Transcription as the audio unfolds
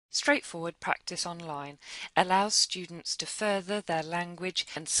Straightforward Practice Online allows students to further their language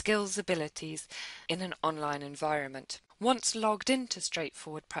and skills abilities in an online environment. Once logged into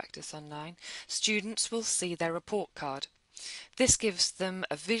Straightforward Practice Online, students will see their report card. This gives them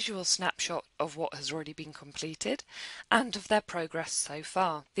a visual snapshot of what has already been completed and of their progress so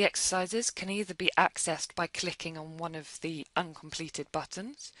far. The exercises can either be accessed by clicking on one of the uncompleted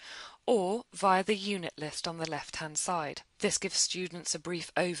buttons or via the unit list on the left-hand side. This gives students a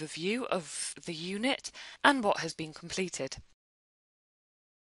brief overview of the unit and what has been completed.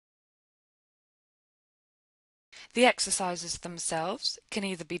 The exercises themselves can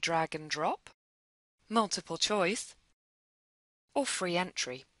either be drag and drop, multiple choice, or free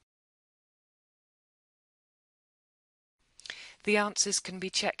entry. The answers can be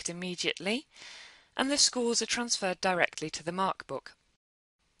checked immediately, and the scores are transferred directly to the markbook.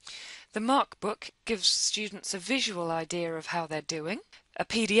 The markbook gives students a visual idea of how they're doing. A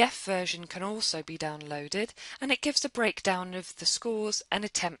PDF version can also be downloaded, and it gives a breakdown of the scores and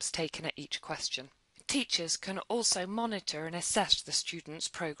attempts taken at each question. Teachers can also monitor and assess the students'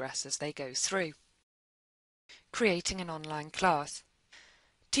 progress as they go through. Creating an online class.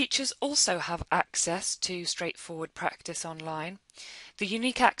 Teachers also have access to Straightforward Practice Online. The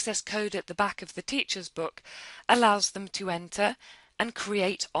unique access code at the back of the teacher's book allows them to enter and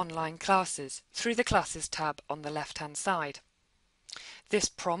create online classes through the Classes tab on the left-hand side. This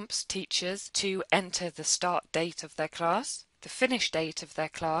prompts teachers to enter the start date of their class, the finish date of their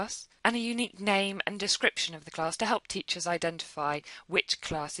class, and a unique name and description of the class to help teachers identify which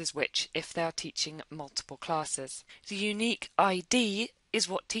class is which if they are teaching multiple classes. The unique ID is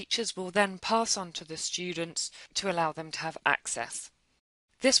what teachers will then pass on to the students to allow them to have access.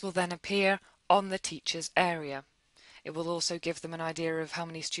 This will then appear on the teacher's area. It will also give them an idea of how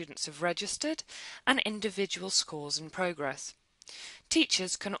many students have registered and individual scores and progress.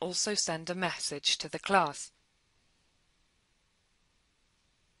 Teachers can also send a message to the class.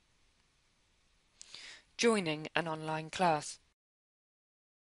 Joining an online class.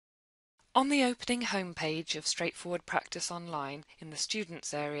 On the opening homepage of Straightforward Practice Online in the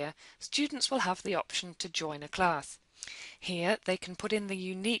Students area, students will have the option to join a class. Here they can put in the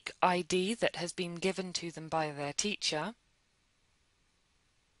unique ID that has been given to them by their teacher,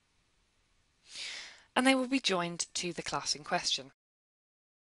 and they will be joined to the class in question.